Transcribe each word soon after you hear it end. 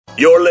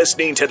You're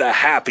listening to the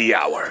Happy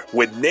Hour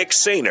with Nick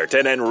Sainert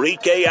and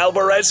Enrique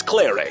Alvarez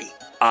Clary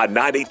on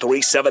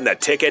 93.7 The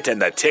Ticket and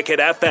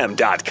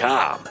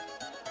theticketfm.com.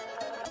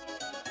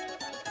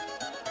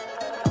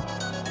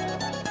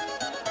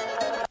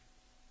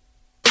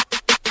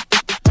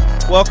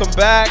 Welcome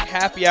back.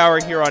 Happy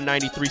Hour here on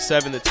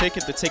 93.7 The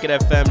Ticket,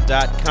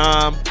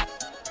 theticketfm.com.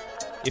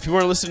 If you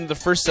weren't listening to the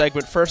first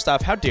segment, first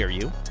off, how dare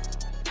you?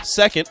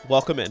 Second,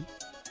 welcome in.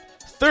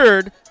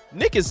 Third,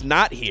 Nick is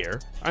not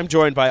here. I'm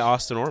joined by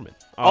Austin Orman.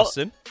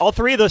 Austin? All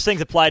three of those things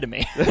apply to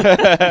me.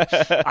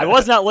 I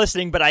was not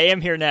listening, but I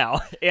am here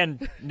now,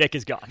 and Nick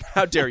is gone.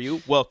 How dare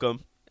you?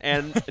 Welcome.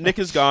 And Nick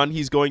is gone.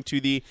 He's going to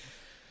the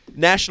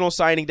National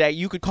Signing Day.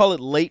 You could call it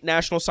late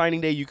National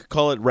Signing Day. You could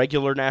call it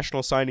regular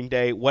National Signing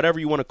Day. Whatever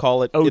you want to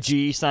call it.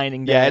 OG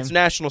Signing Day. Yeah, it's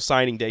National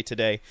Signing Day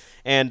today.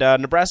 And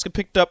Nebraska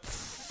picked up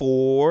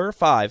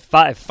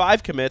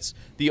five commits.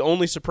 The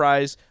only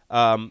surprise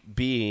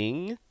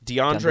being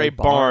DeAndre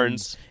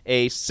Barnes,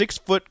 a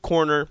 6-foot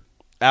corner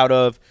out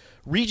of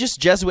Regis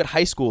Jesuit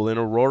High School in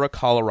Aurora,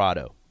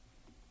 Colorado.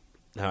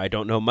 Now, I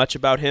don't know much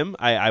about him.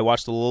 I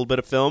watched a little bit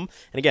of film.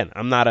 And again,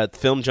 I'm not a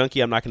film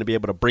junkie. I'm not going to be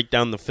able to break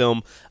down the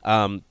film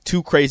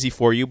too crazy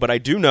for you. But I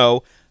do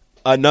know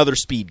another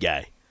speed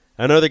guy.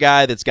 Another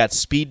guy that's got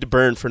speed to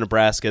burn for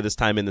Nebraska, this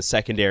time in the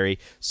secondary.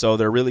 So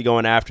they're really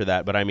going after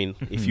that. But, I mean,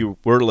 if you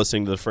were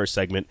listening to the first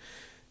segment,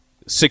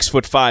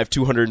 6'5",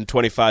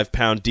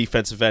 225-pound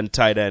defensive end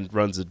tight end,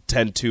 runs a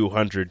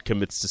 10-200,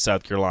 commits to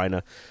South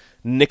Carolina.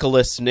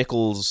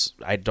 Nichols,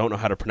 I don't know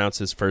how to pronounce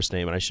his first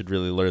name, and I should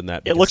really learn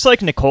that. It looks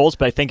like Nichols,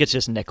 but I think it's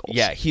just Nichols.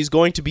 Yeah, he's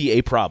going to be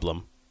a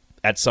problem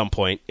at some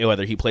point,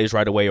 whether he plays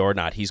right away or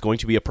not. He's going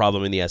to be a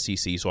problem in the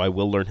SEC, so I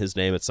will learn his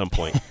name at some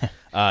point.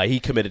 He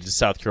committed to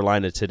South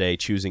Carolina today,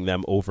 choosing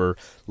them over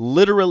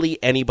literally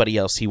anybody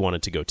else he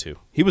wanted to go to.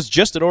 He was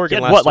just at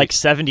Oregon last week. Like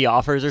 70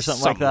 offers or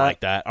something like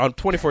that? On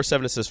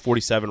 24/7 it says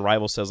 47.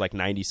 Rival says like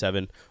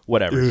 97.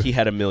 Whatever. He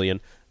had 1 million.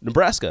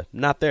 Nebraska,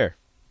 not there.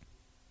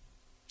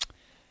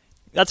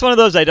 That's one of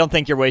those I don't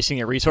think you're wasting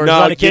your resources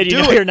on a kid.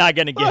 You know you're not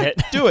going to get it.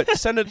 Do it.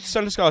 Send a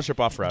scholarship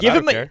offer out.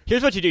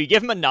 Here's what you do. You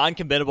give him a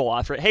non-committable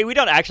offer. Hey, we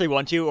don't actually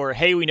want you, or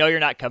hey, we know you're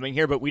not coming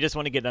here, but we just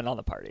want to get in on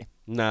the party.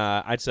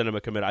 Nah, I'd send him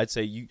a commit. I'd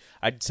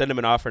send him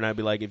an offer, and I'd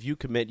be like, if you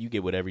commit, you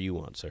get whatever you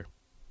want, sir.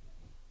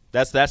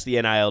 That's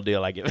the NIL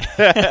deal I give.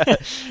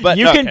 But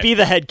you can be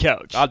the head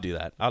coach. I'll do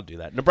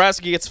that.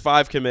 Nebraska gets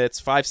 5 commits,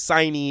 5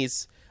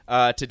 signees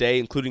today,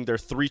 including their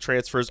 3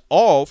 transfers,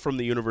 all from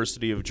the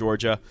University of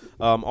Georgia,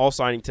 all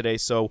signing today.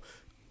 So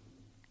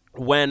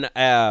when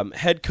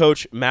head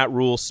coach Matt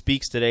Rhule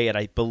speaks today at,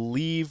 I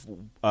believe,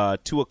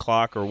 2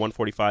 o'clock or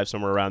 1:45,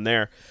 somewhere around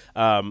there,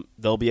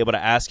 they'll be able to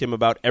ask him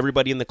about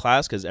everybody in the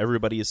class because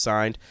everybody is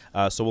signed.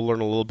 So we'll learn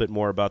a little bit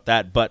more about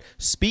that. But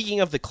speaking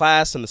of the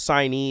class and the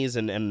signees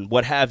and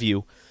what have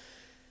you,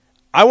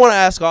 I want to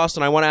ask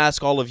Austin, I want to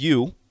ask all of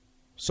you,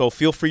 so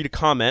feel free to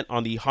comment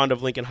on the Honda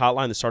of Lincoln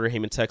hotline, the Starter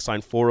Heyman text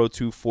line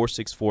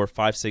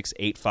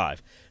 402-464-5685.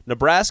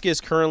 Nebraska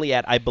is currently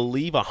at, I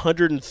believe,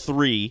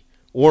 103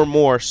 or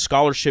more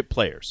scholarship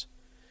players.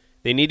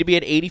 They need to be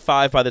at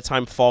 85 by the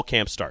time fall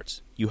camp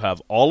starts. You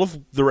have all of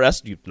the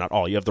rest, not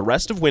all, you have the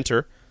rest of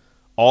winter,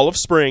 all of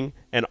spring,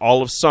 and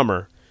all of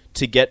summer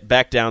to get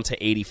back down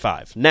to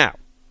 85. Now,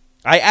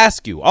 I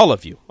ask you, all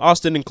of you,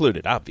 Austin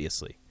included,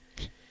 obviously,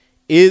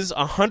 is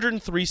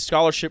 103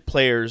 scholarship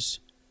players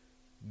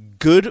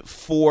good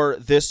for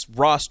this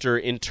roster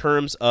in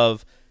terms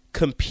of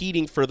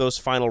competing for those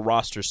final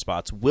roster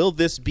spots? Will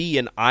this be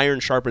an iron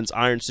sharpens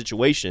iron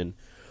situation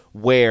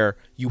where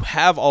you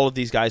have all of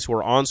these guys who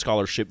are on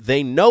scholarship?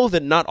 They know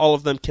that not all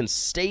of them can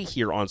stay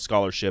here on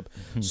scholarship,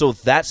 so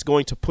that's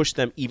going to push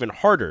them even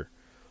harder.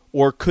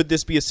 Or could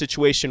this be a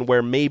situation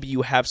where maybe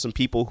you have some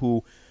people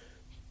who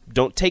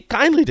don't take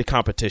kindly to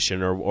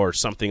competition or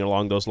something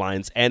along those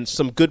lines, and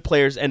some good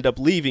players end up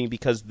leaving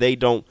because they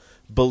don't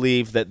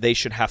believe that they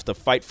should have to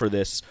fight for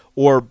this,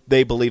 or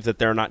they believe that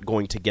they're not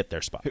going to get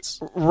their spots?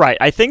 Right.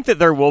 I think that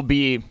there will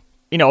be,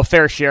 a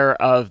fair share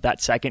of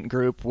that second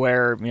group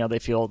where, they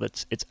feel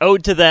that it's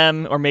owed to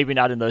them, or maybe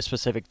not in those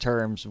specific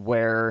terms,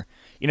 where,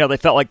 they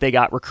felt like they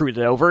got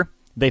recruited over.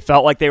 They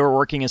felt like they were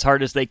working as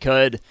hard as they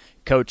could.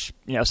 Coach,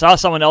 saw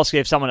someone else,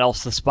 gave someone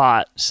else the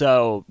spot,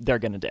 so they're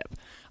going to dip.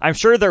 I'm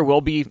sure there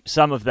will be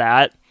some of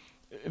that.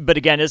 But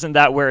again, isn't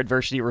that where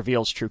adversity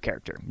reveals true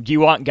character? Do you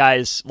want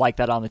guys like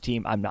that on the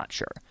team? I'm not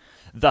sure.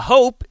 The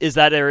hope is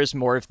that there is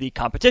more of the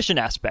competition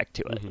aspect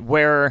to it,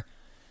 where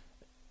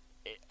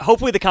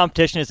hopefully the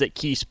competition is at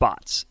key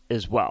spots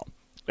as well.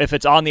 If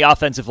it's on the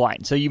offensive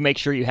line, so you make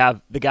sure you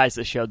have the guys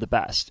that showed the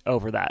best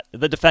over that.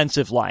 The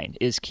defensive line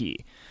is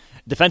key.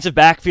 Defensive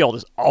backfield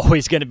is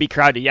always going to be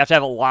crowded. You have to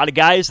have a lot of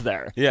guys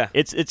there. Yeah.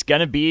 It's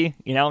going to be,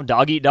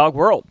 dog-eat-dog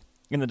world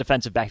in the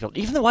defensive backfield.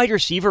 Even the wide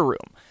receiver room,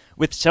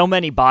 with so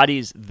many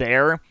bodies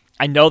there.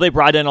 I know they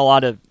brought in a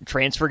lot of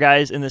transfer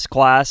guys in this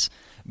class,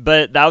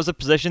 but that was a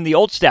position the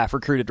old staff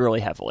recruited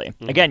really heavily.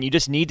 Again, you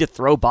just need to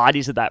throw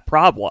bodies at that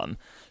problem.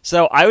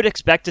 So I would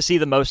expect to see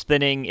the most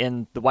thinning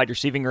in the wide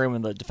receiving room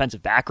and the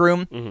defensive back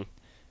room.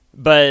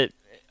 But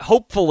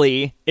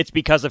hopefully it's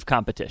because of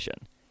competition.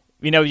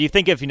 You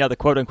think of, the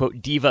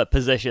quote-unquote diva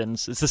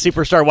positions. It's the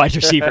superstar wide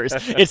receivers.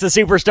 It's the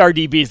superstar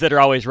DBs that are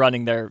always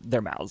running their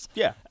mouths.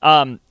 Yeah.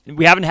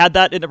 We haven't had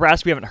that in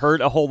Nebraska. We haven't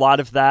heard a whole lot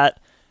of that.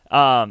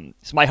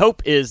 So my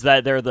hope is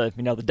that they're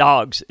the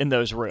dogs in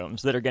those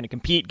rooms that are going to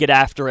compete, get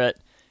after it,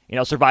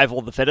 survival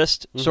of the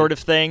fittest sort of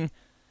thing.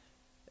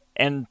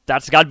 And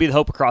that's got to be the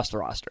hope across the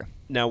roster.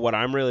 Now, what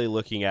I'm really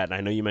looking at, and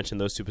I know you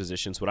mentioned those two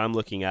positions, what I'm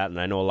looking at, and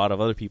I know a lot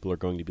of other people are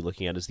going to be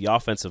looking at, is the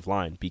offensive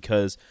line,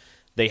 because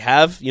they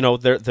have,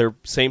 their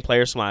same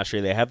players from last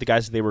year. They have the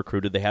guys that they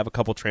recruited. They have a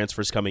couple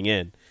transfers coming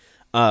in.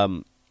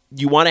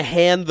 You want to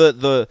hand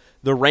the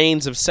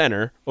reins of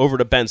center over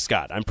to Ben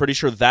Scott. I'm pretty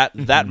sure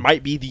that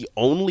might be the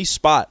only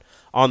spot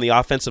on the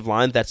offensive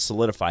line that's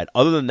solidified.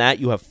 Other than that,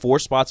 you have 4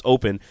 spots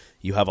open.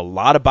 You have a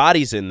lot of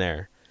bodies in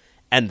there.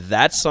 And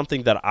that's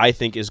something that I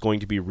think is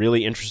going to be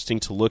really interesting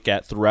to look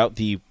at throughout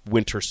the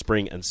winter,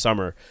 spring, and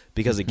summer.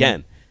 Because,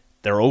 again,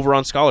 they're over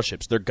on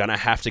scholarships. They're going to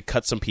have to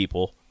cut some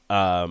people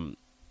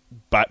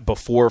but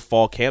before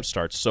fall camp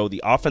starts. So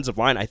the offensive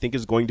line, I think,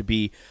 is going to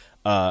be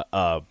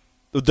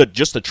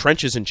just the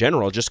trenches in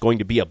general, just going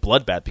to be a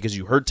bloodbath, because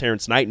you heard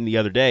Terrence Knighton the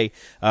other day,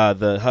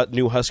 the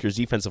new Huskers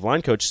defensive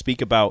line coach,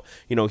 speak about,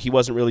 he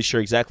wasn't really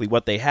sure exactly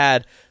what they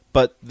had,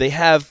 but they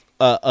have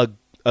a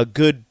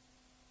good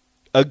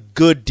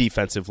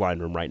defensive line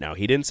room right now.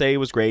 He didn't say it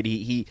was great.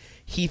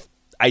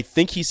 I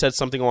think he said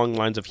something along the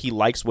lines of he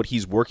likes what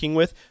he's working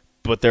with,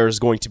 but there's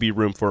going to be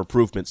room for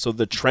improvement. So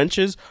the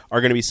trenches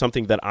are going to be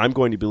something that I'm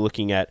going to be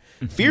looking at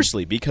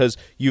fiercely, because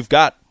you've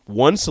got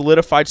one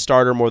solidified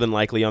starter more than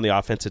likely on the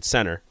offensive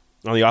center,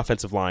 on the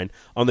offensive line.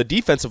 On the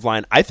defensive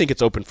line, I think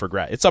it's open for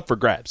it's up for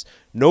grabs.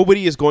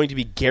 Nobody is going to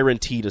be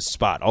guaranteed a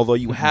spot, although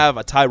you have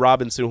a Ty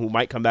Robinson who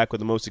might come back with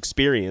the most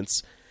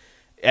experience,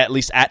 at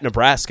least at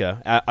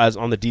Nebraska, as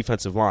on the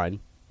defensive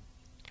line.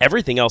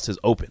 Everything else is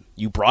open.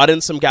 You brought in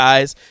some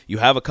guys. You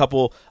have a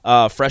couple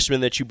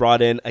freshmen that you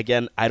brought in.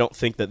 Again, I don't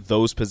think that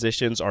those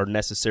positions are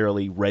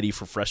necessarily ready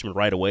for freshmen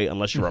right away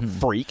unless you're a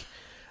freak.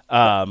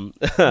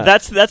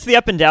 That's the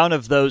up and down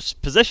of those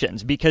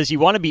positions, because you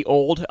want to be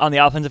old on the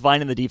offensive line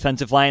and the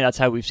defensive line. That's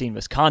how we've seen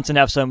Wisconsin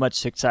have so much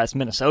success.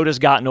 Minnesota's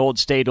gotten old,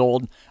 stayed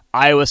old.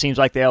 Iowa seems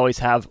like they always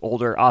have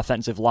older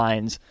offensive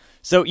lines.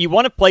 So you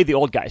want to play the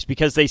old guys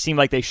because they seem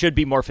like they should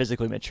be more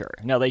physically mature.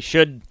 Now, they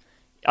should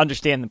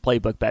understand the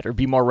playbook better,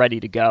 be more ready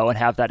to go, and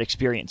have that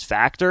experience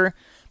factor.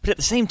 But at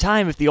the same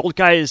time, if the old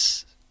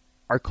guys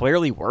are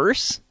clearly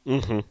worse,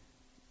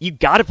 you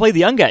got to play the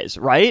young guys,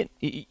 right?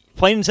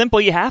 Plain and simple,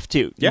 you have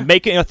to. Yeah.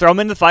 Throw them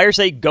in the fire,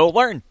 say, go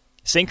learn.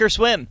 Sink or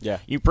swim. Yeah.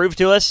 You prove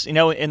to us,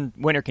 in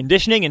winter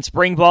conditioning and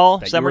spring ball,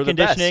 that summer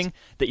conditioning,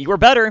 that you were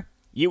better.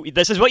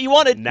 This is what you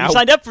wanted. You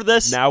signed up for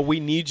this. Now we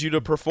need you to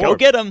perform. Go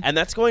get them. And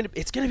it's going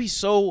to be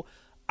so.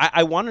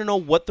 I want to know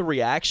what the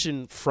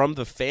reaction from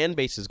the fan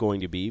base is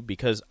going to be,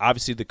 because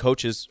obviously the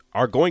coaches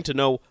are going to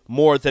know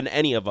more than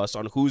any of us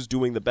on who's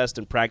doing the best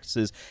in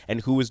practices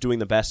and who is doing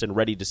the best and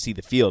ready to see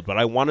the field. But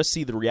I want to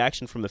see the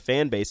reaction from the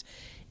fan base.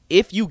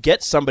 If you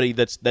get somebody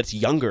that's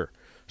younger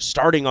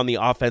starting on the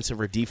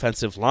offensive or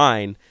defensive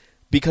line,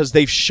 because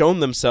they've shown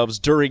themselves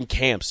during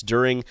camps,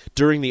 during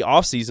the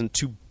offseason,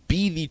 to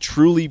be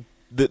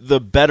the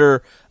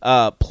better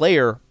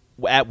player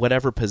at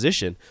whatever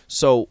position.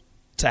 So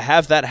to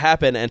have that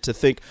happen and to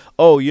think,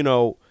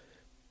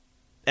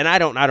 and I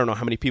don't know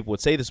how many people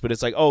would say this, but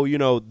it's like,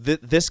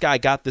 this guy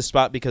got this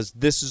spot because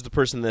this is the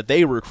person that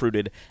they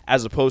recruited,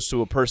 as opposed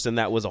to a person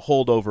that was a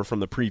holdover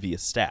from the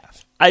previous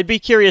staff. I'd be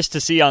curious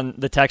to see on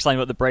the text line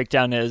what the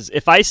breakdown is.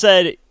 If I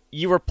said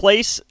you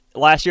replace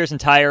last year's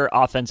entire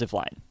offensive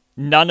line,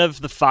 none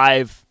of the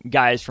 5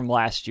 guys from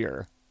last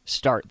year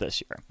start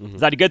this year.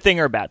 Is that a good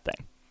thing or a bad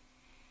thing?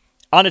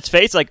 On its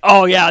face, like,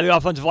 oh yeah, the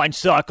offensive line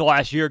sucked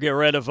last year, get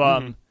rid of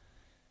them.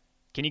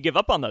 Can you give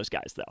up on those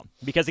guys, though?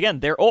 Because,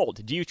 again, they're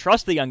old. Do you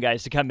trust the young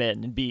guys to come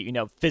in and be,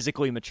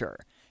 physically mature,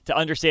 to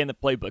understand the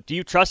playbook? Do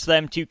you trust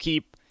them to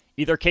keep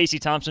either Casey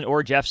Thompson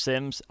or Jeff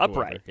Sims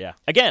upright? Yeah.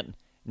 Again,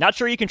 not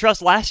sure you can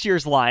trust last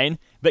year's line,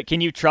 but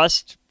can you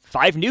trust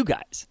 5 new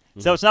guys?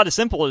 So it's not as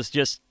simple as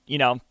just,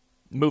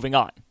 moving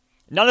on.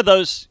 None of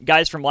those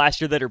guys from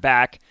last year that are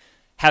back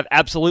have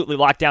absolutely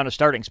locked down a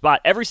starting spot.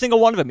 Every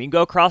single one of them, you can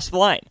go across the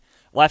line.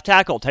 Left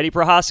tackle, Teddy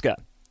Prohaska,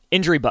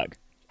 injury bug.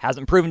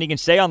 Hasn't proven he can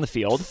stay on the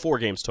field. 4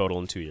 games total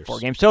in 2 years. 4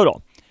 games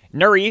total.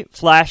 Nuri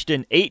flashed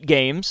in 8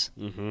 games,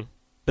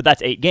 but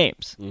that's 8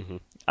 games. He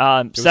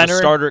was Center, a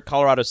starter at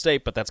Colorado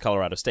State, but that's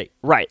Colorado State.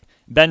 Right.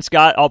 Ben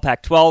Scott, all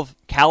Pac-12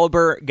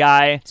 caliber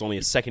guy. It's only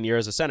his second year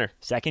as a center.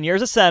 Second year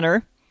as a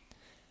center.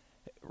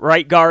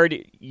 Right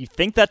guard, you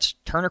think that's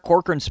Turner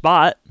Corcoran's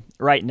spot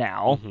right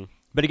now.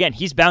 But again,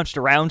 he's bounced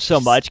around so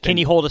much. Can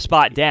he hold a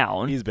spot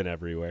down? He's been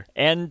everywhere.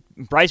 And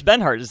Bryce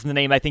Benhart is the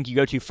name I think you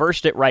go to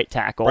first at right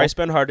tackle. Bryce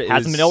Benhart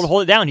hasn't been able to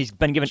hold it down. He's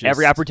been given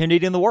every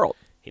opportunity in the world.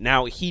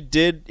 Now, he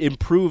did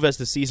improve as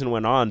the season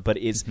went on, but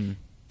is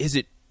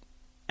it...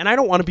 And I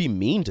don't want to be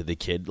mean to the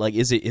kid. Like,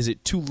 is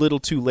it too little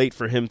too late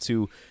for him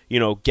to,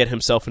 get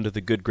himself into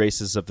the good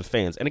graces of the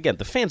fans? And again,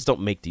 the fans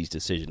don't make these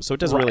decisions, so it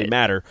doesn't really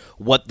matter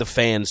what the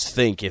fans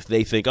think. If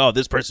they think, oh,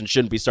 this person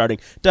shouldn't be starting,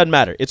 doesn't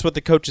matter. It's what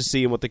the coaches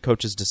see and what the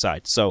coaches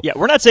decide. So yeah,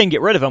 we're not saying get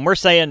rid of him. We're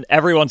saying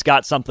everyone's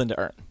got something to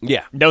earn.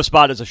 Yeah. No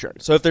spot is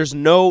assured. So if there's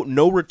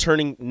nobody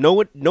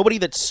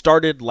that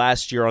started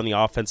last year on the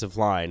offensive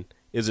line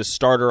is a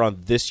starter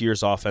on this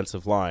year's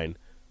offensive line,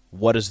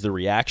 what is the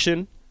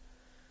reaction?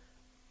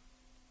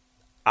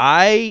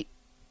 I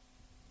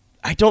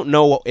don't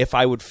know if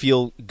I would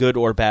feel good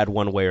or bad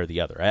one way or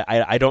the other.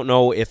 I don't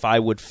know if I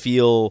would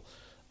feel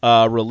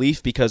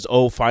relief because,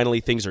 finally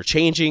things are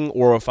changing,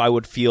 or if I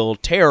would feel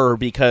terror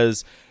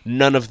because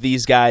none of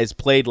these guys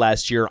played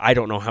last year. I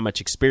don't know how much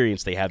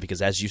experience they have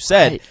because, as you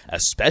said,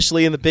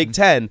 especially in the Big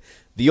Ten,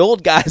 the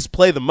old guys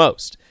play the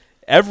most.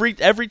 Every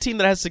team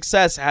that has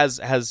success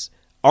has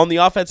on the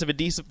offensive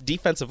and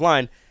defensive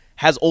line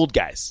has old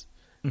guys.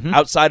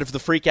 Outside of the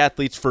freak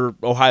athletes for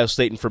Ohio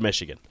State and for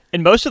Michigan.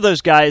 And most of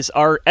those guys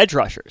are edge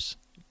rushers,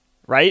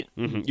 right?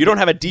 You don't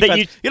have a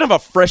you don't have a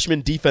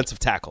freshman defensive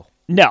tackle.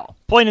 No,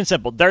 plain and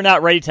simple. They're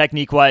not ready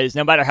technique-wise.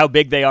 No matter how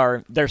big they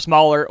are, they're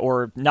smaller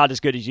or not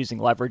as good as using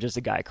leverage as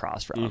the guy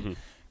across from them.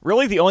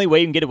 Really, the only way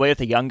you can get away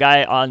with a young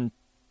guy on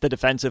the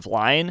defensive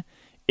line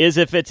is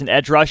if it's an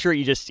edge rusher.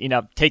 You just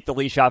take the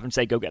leash off and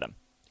say, go get him.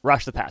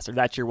 Rush the passer.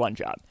 That's your one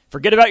job.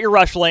 Forget about your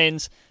rush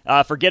lanes.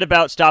 Forget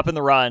about stopping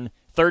the run.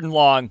 3rd and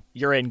long,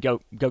 you're in.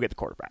 Go get the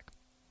quarterback.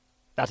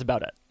 That's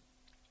about it.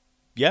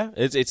 Yeah,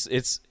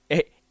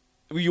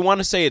 you want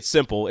to say it's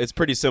simple. It's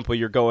pretty simple.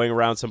 You're going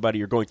around somebody.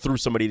 You're going through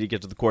somebody to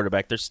get to the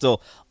quarterback. There's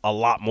still a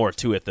lot more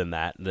to it than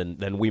that,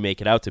 than we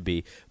make it out to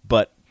be.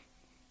 But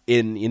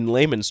in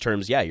layman's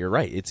terms, yeah, you're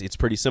right. It's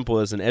pretty simple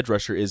as an edge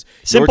rusher. Is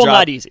simple,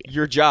 not easy.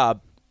 Your job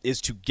is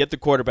to get the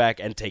quarterback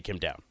and take him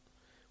down.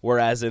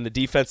 Whereas in the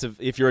defensive,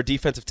 if you're a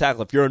defensive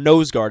tackle, if you're a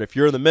nose guard, if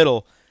you're in the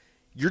middle,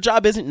 your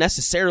job isn't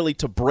necessarily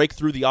to break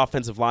through the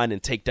offensive line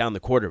and take down the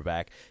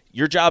quarterback.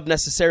 Your job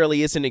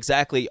necessarily isn't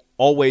exactly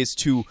always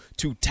to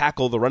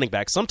tackle the running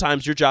back.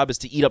 Sometimes your job is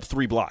to eat up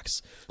 3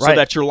 blocks so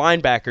that your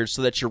linebackers,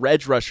 so that your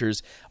edge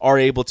rushers are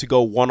able to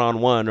go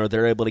one-on-one, or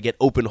they're able to get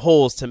open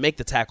holes to make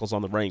the tackles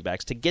on the running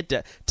backs, to get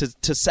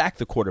to sack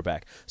the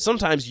quarterback.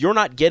 Sometimes you're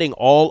not getting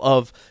all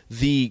of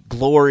the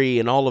glory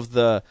and all of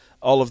the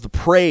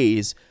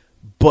praise,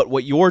 but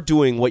what you're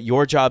doing, what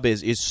your job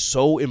is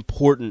so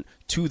important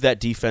to that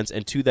defense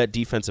and to that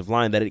defensive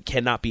line that it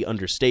cannot be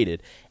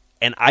understated.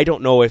 And I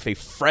don't know if a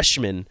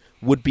freshman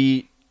would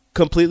be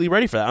completely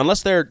ready for that,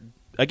 unless they're,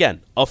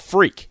 again, a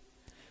freak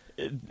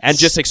and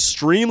just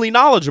extremely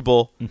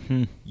knowledgeable.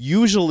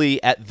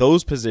 Usually at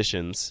those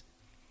positions,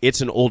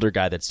 it's an older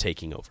guy that's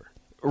taking over.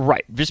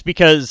 Right, just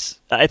because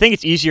I think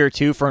it's easier,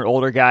 too, for an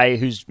older guy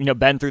who's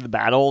been through the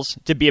battles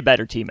to be a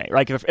better teammate.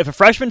 Right? If a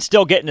freshman's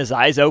still getting his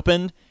eyes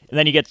open, and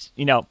then he gets,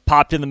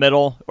 popped in the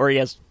middle, or he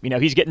has,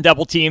 he's getting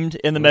double teamed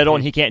in the middle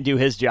and he can't do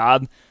his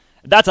job,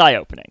 that's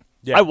eye-opening.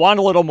 Yeah. I want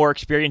a little more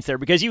experience there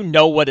because you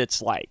know what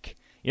it's like.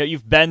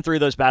 You've been through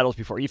those battles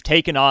before. You've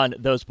taken on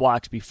those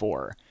blocks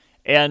before.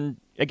 And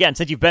again,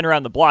 since you've been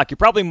around the block, you're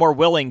probably more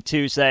willing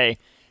to say,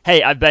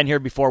 hey, I've been here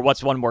before.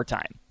 What's one more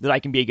time that I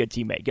can be a good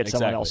teammate, get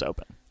someone else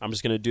open? I'm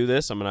just going to do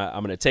this. I'm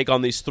going to take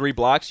on these 3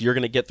 blocks. You're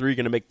going to get through. You're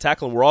going to make the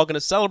tackle, and we're all going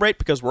to celebrate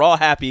because we're all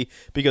happy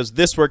because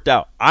this worked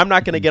out. I'm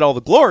not going to get all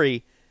the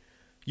glory.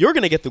 You're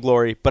going to get the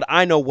glory, but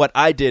I know what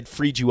I did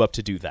freed you up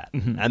to do that.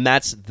 And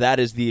that is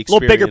the experience. A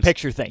little bigger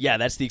picture thing. Yeah,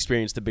 that's the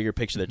experience, the bigger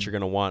picture that you're going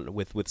to want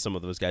with some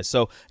of those guys.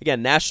 So,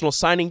 again, National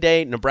Signing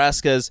Day,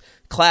 Nebraska's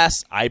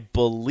class, I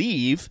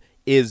believe,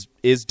 is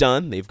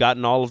done. They've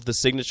gotten all of the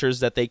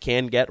signatures that they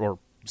can get, or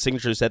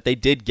signatures that they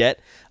did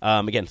get.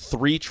 Again,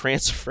 3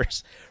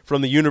 transfers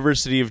from the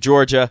University of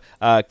Georgia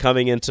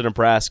coming into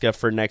Nebraska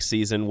for next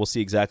season. We'll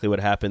see exactly what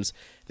happens.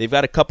 They've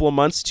got a couple of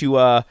months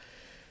to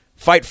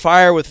fight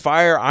fire with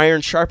fire,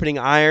 iron sharpening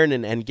iron,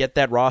 and get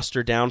that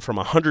roster down from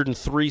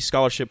 103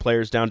 scholarship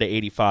players down to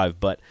 85.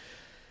 But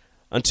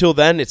until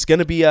then, it's going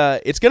to be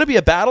a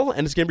battle,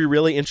 and it's going to be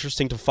really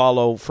interesting to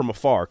follow from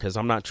afar because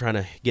I'm not trying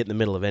to get in the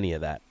middle of any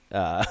of that.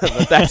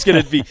 But that's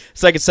going to be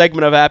second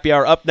segment of Happy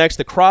Hour. Up next,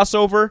 the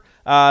crossover.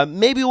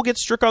 Maybe we'll get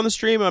Strick on the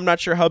stream. I'm not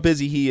sure how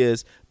busy he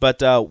is,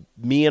 but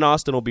me and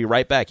Austin will be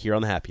right back here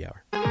on the Happy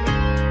Hour.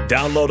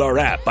 Download our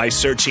app by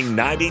searching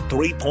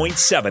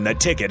 93.7 The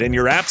Ticket in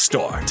your app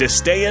store to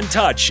stay in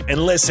touch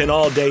and listen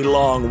all day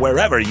long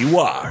wherever you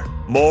are.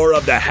 More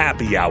of the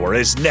Happy Hour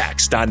is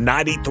next on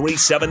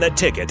 93.7 The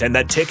Ticket and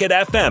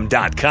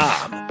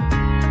theticketfm.com.